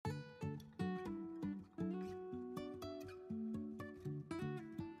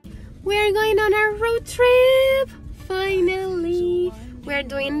We're going on a road trip! Finally! We're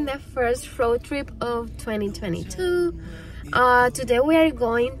doing the first road trip of 2022. Today we are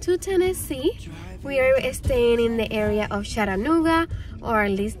going to Tennessee. We are staying in the area of Chattanooga, or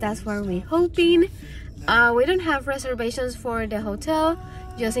at least that's where we're hoping. We don't have reservations for the hotel,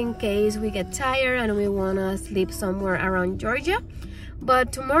 just in case we get tired and we want to sleep somewhere around Georgia.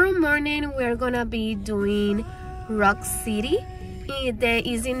 But tomorrow morning we're gonna be doing Rock City. It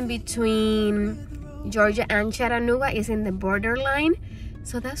is in between Georgia and Chattanooga, is in the borderline.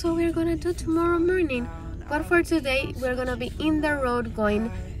 So that's what we're gonna do tomorrow morning. But for today, we're gonna be in the road going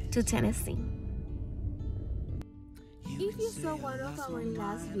to Tennessee. If you saw one of our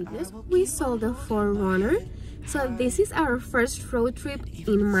last videos, we saw the 4Runner. So this is our first road trip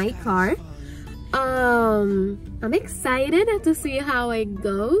in my car. I'm excited to see how it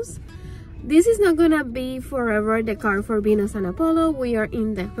goes. This is not gonna be forever the car for Venus and Apollo. We are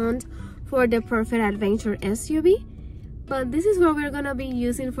in the hunt for the perfect adventure SUV, but this is what we're gonna be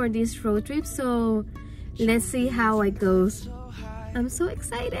using for this road trip. So let's see how it goes. I'm so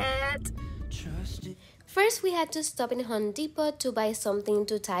excited. First, we had to stop in Home Depot to buy something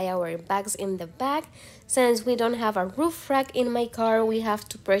to tie our bags in the back. Since we don't have a roof rack in my car, we have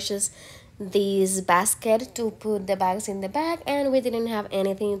to purchase this basket to put the bags in the back, and we didn't have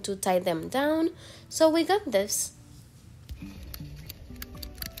anything to tie them down, so we got this.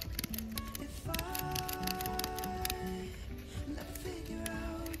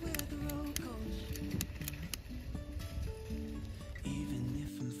 Even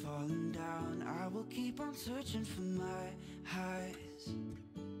if I'm falling down, I will keep on searching for my highs.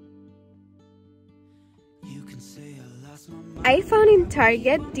 I found in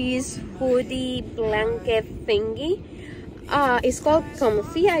Target this hoodie blanket thingy. It's called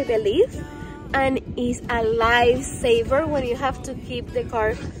Comfy, I believe, and is a lifesaver when you have to keep the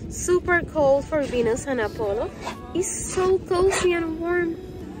car super cold for Venus and Apollo. It's so cozy and warm.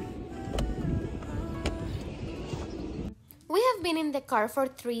 We have been in the car for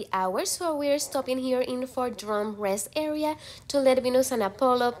 3 hours, so we're stopping here in Fort Drum rest area to let Venus and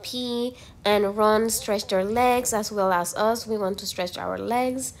Apollo pee and run, stretch their legs, as well as us. We want to stretch our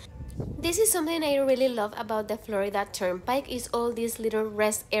legs. This is something I really love about the Florida Turnpike, is all these little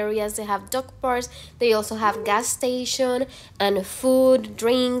rest areas. They have dog parks, they also have gas station and food,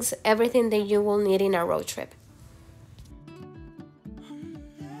 drinks, everything that you will need in a road trip.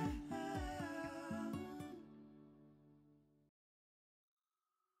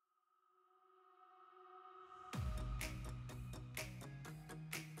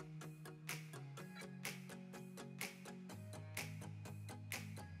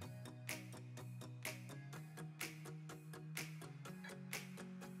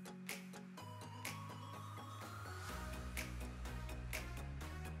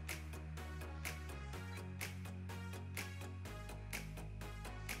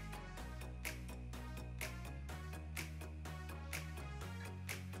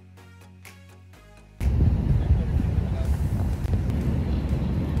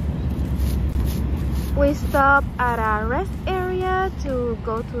 We stop at a rest area to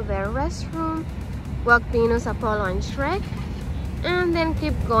go to the restroom, walk Venus, Apollo, and Shrek, and then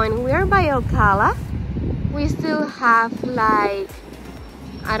keep going. We're by Ocala. We still have like,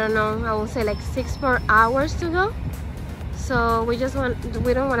 I don't know, I will say like 6 more hours to go. So we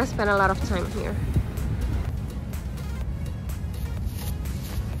don't want to spend a lot of time here.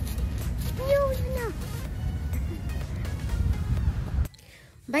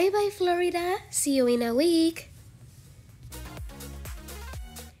 Bye bye Florida, see you in a week.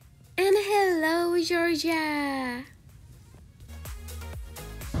 And hello Georgia.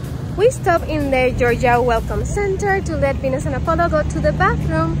 We stopped in the Georgia Welcome Center to let Venus and Apollo go to the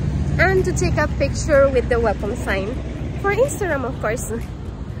bathroom and to take a picture with the welcome sign. For Instagram, of course.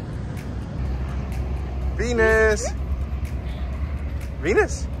 Venus!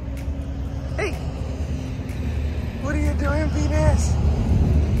 Venus! Hey! What are you doing, Venus?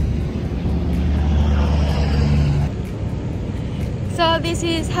 So this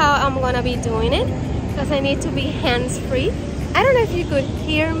is how I'm gonna be doing it, because I need to be hands-free. I don't know if you could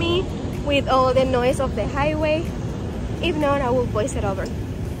hear me with all the noise of the highway. If not, I will voice it over.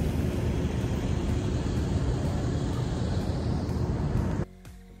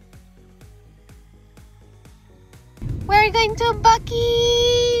 We're going to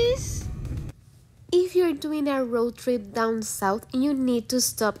Buc-ee's! If you're doing a road trip down south, you need to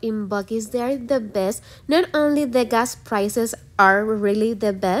stop in Buc-ee's. They're the best. Not only the gas prices are really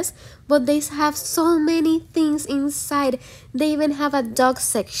the best, but they have so many things inside. They even have a dog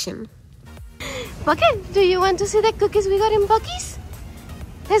section. Okay, do you want to see the cookies we got in Buc-ee's?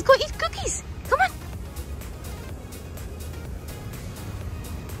 Let's go eat cookies. Come on.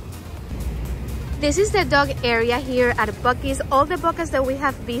 This is the dog area here at Buc-ee's. All the Buc-ee's that we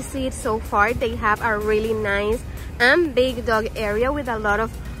have visited so far, they have a really nice and big dog area with a lot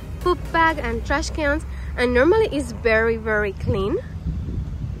of poop bag and trash cans, and normally it's very, very clean.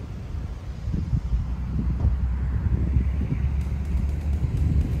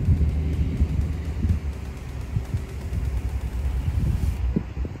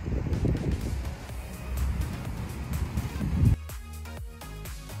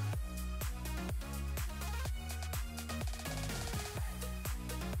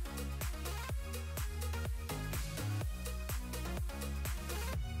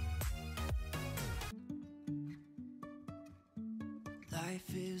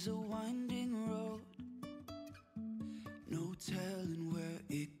 Life is a winding road, no telling where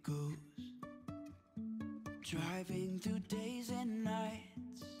it goes. Driving through days and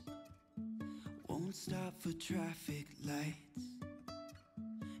nights, won't stop for traffic lights.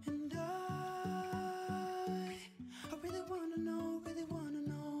 And I really wanna know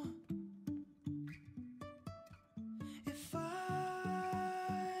if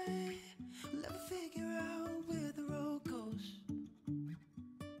I will ever figure out where the road goes.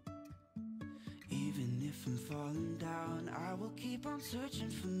 Even if I'm falling down, I will keep on searching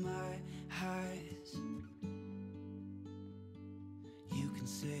for my highs. You can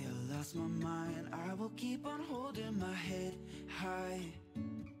say I lost my mind, I will keep on holding my head high.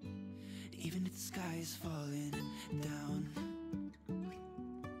 Even if the sky is falling down.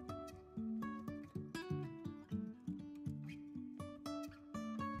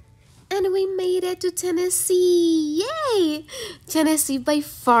 And we made it to Tennessee! Yay! Tennessee by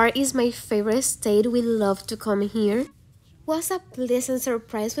far is my favorite state. We love to come here. Was a pleasant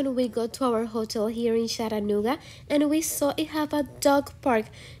surprise when we got to our hotel here in Chattanooga and we saw it have a dog park.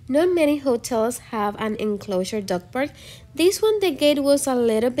 Not many hotels have an enclosure dog park. This one, the gate was a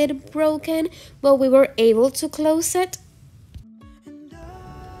little bit broken, but we were able to close it. And I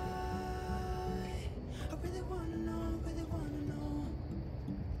really wanna know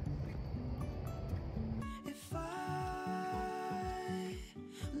if I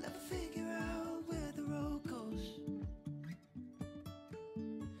will ever figure out where the road goes.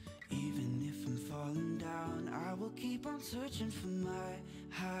 Even if I'm falling down, I will keep on searching for my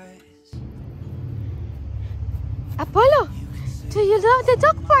highs. Apollo, do you love the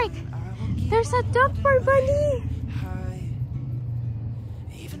dog park? There's a dog park, buddy. High.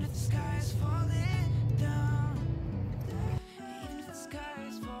 Even if the sky is falling down, even if the sky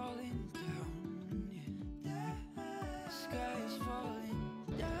is falling down, yeah. The sky is falling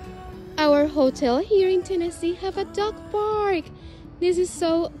down. Our hotel here in Tennessee have a dog park. This is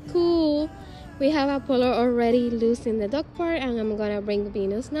so cool. We have Apollo already loose in the dog park, and I'm gonna bring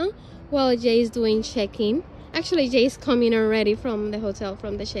Venus now while Jay is doing check-in. Actually, Jay is coming already from the hotel,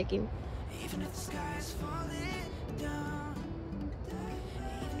 from the check-in. Even if the sky is falling down,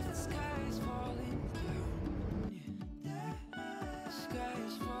 even if the sky is falling down, the sky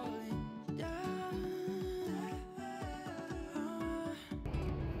is falling down.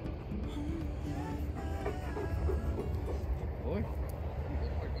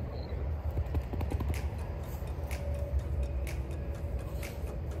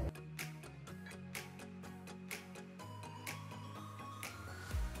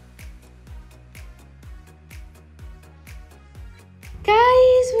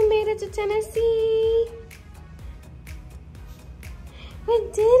 Guys, we made it to Tennessee. We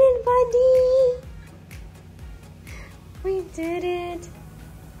did it, buddy. We did it.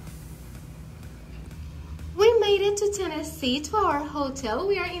 We made it to Tennessee, to our hotel.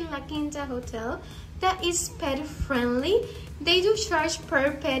 We are in La Quinta Hotel. That is pet friendly. They do charge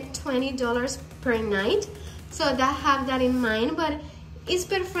per pet $20 per night. So that, have that in mind. But it's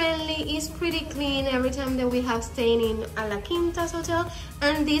pet friendly, it's pretty clean every time that we have stayed in La Quinta's hotel.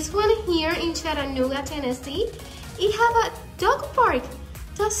 And this one here in Chattanooga, Tennessee, it have a dog park.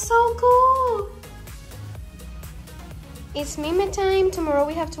 That's so cool. It's Mime time. Tomorrow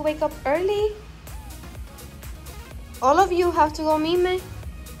we have to wake up early. All of you have to go Mime,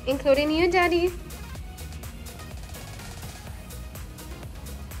 including you, Daddy.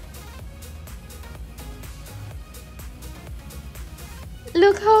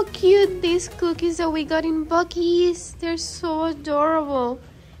 Look how cute these cookies that we got in Buc-ee's. They're so adorable.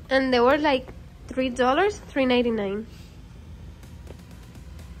 And they were like $3, $3.99.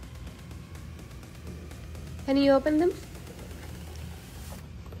 Can you open them?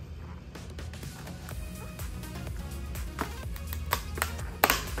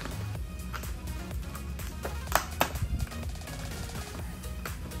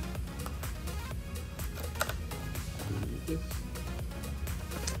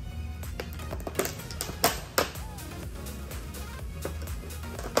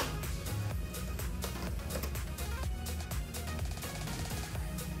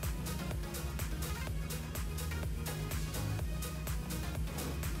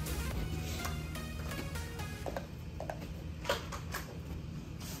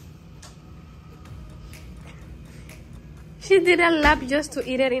 She did a lap just to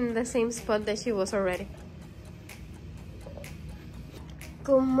eat it in the same spot that she was already.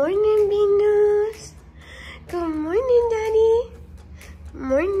 Good morning, Venus. Good morning, Daddy.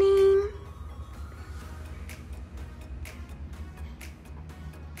 Morning.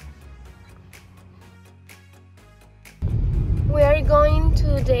 We are going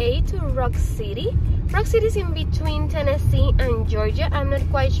today to Rock City. Rock City is in between Tennessee and Georgia. I'm not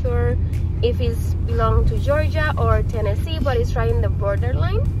quite sure if it's belong to Georgia or Tennessee, but it's right in the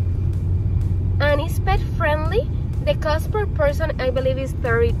borderline. And it's pet friendly. The cost per person, I believe, is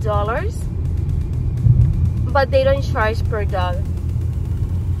 $30, but they don't charge per dog.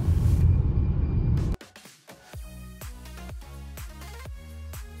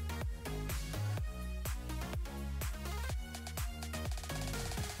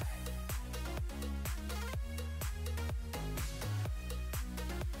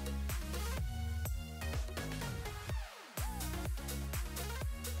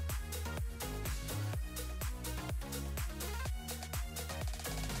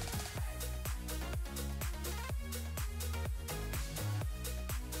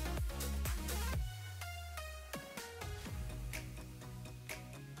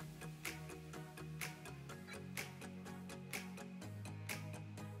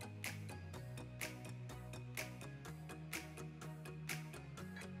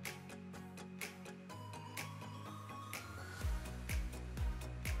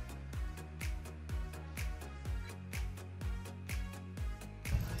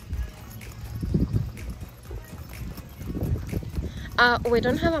 We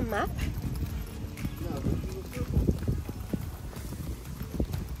don't have a map.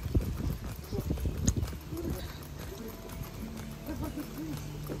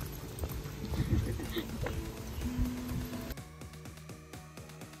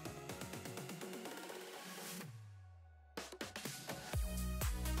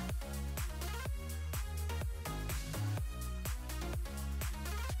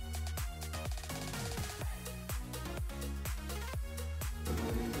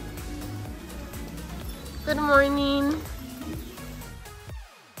 Good morning.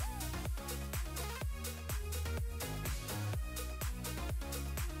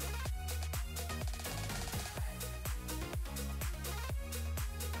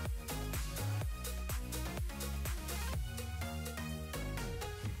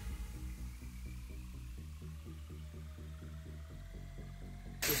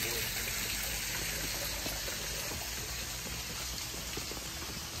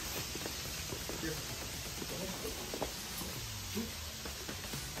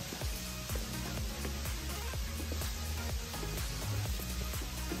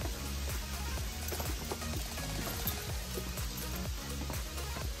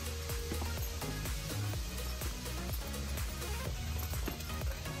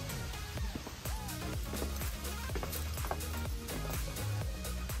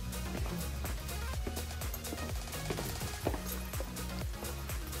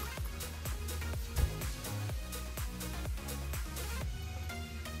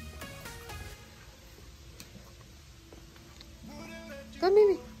 Go,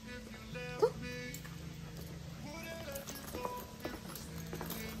 baby. Go.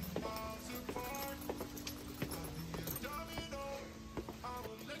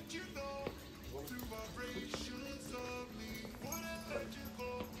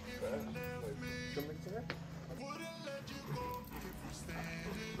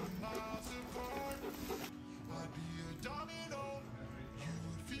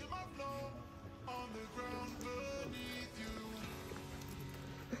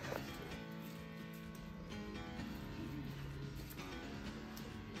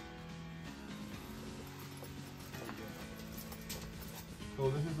 So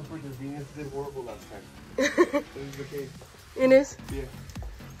this is the part that Venus did horrible last time. This is the case. It is? Yeah.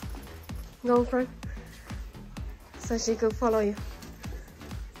 Go front. So she could follow you.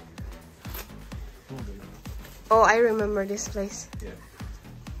 Oh, I remember this place. Yeah.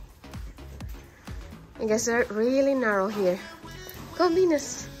 I guess they're really narrow here. Go,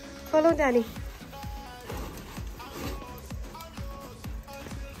 Venus. Follow Daddy.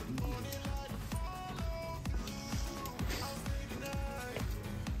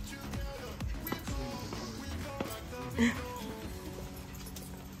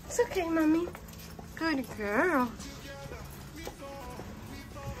 It's okay, Mommy. Good girl.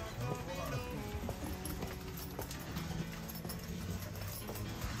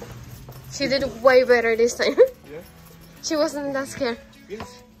 She did way better this time. Yeah. She wasn't that scared.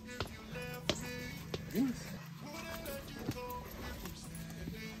 Venus. Venus.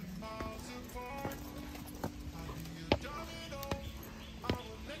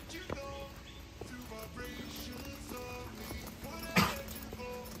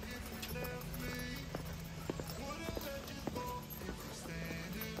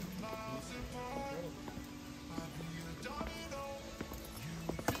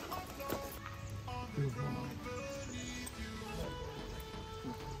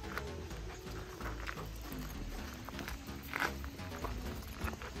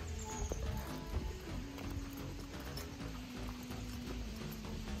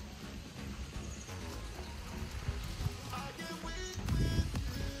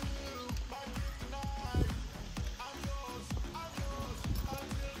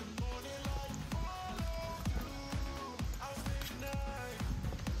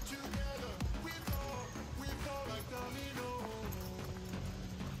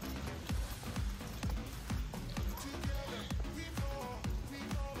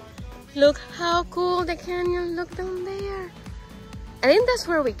 Look how cool the canyon look down there. I think that's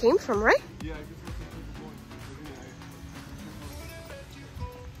where we came from, right? Yeah, I guess that's where people going.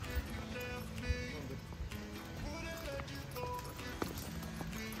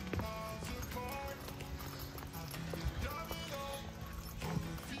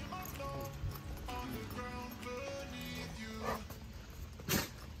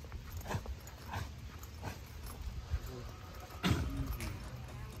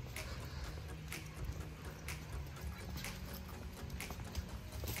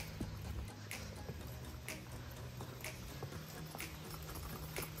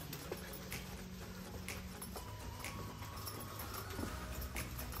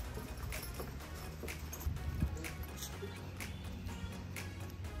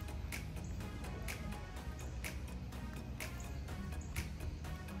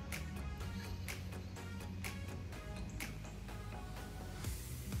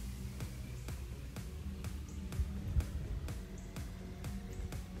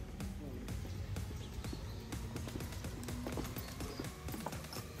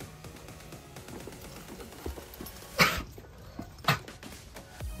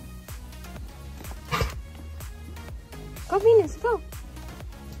 Go, Venus, go.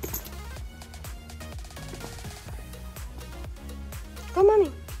 Go,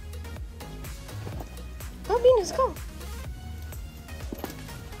 mommy. Go, Venus, go.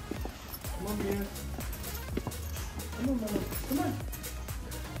 Come on, Mia. Come on, Mama. Come on.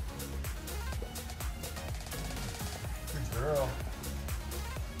 Good girl.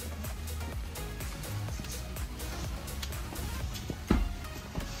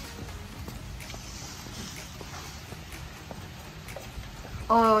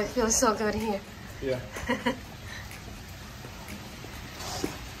 Oh, it feels so good here. Yeah.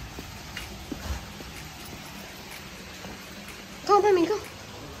 Go, mommy, go.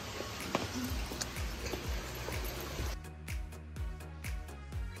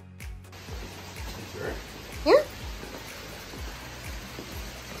 Sure. Yeah?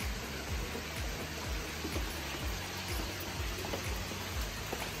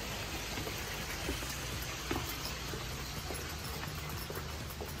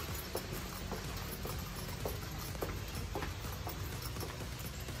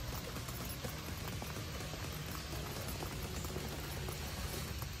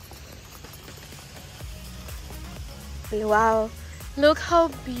 Wow, look how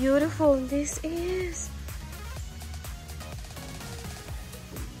beautiful this is.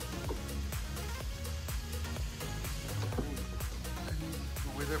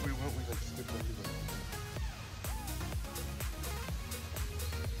 The way that we went, we like skipped everything.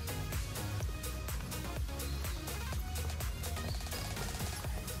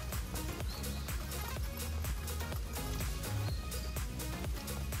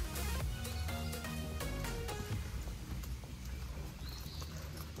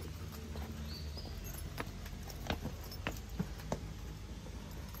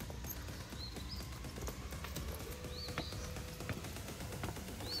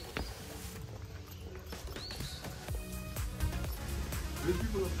 There's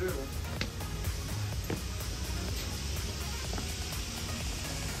people up there, though.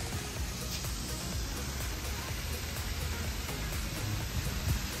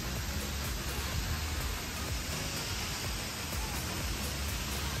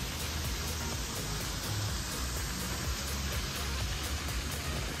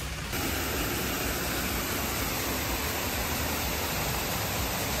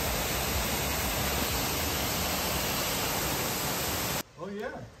 Oh, yeah.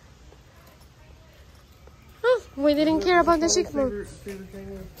 Oh, we didn't care about the What's your chicken. favorite thing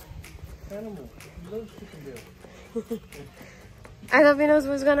with animal? He loves chicken bill. I thought Venus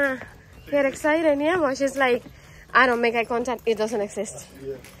was gonna get excited, yeah, but she's like, I don't make eye contact, it doesn't exist.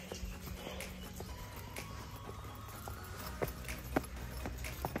 Yeah.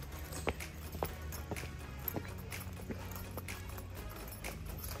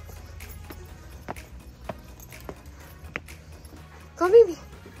 Go, baby.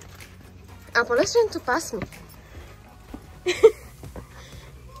 Apollo's trying to pass me.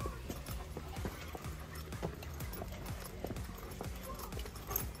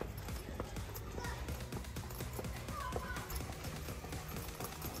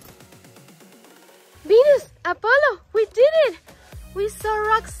 Venus, Apollo, we did it! We saw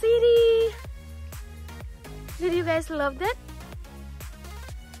Rock City! Did you guys love that?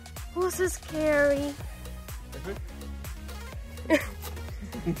 It was so scary.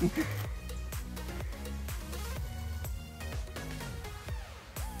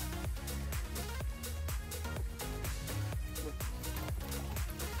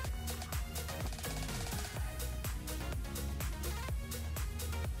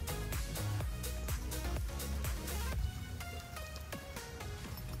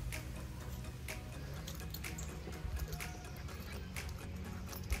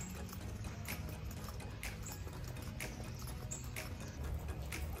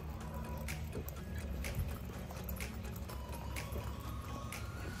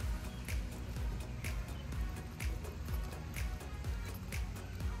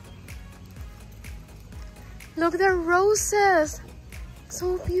 Look, the roses.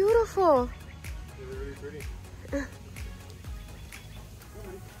 So beautiful. They're really pretty.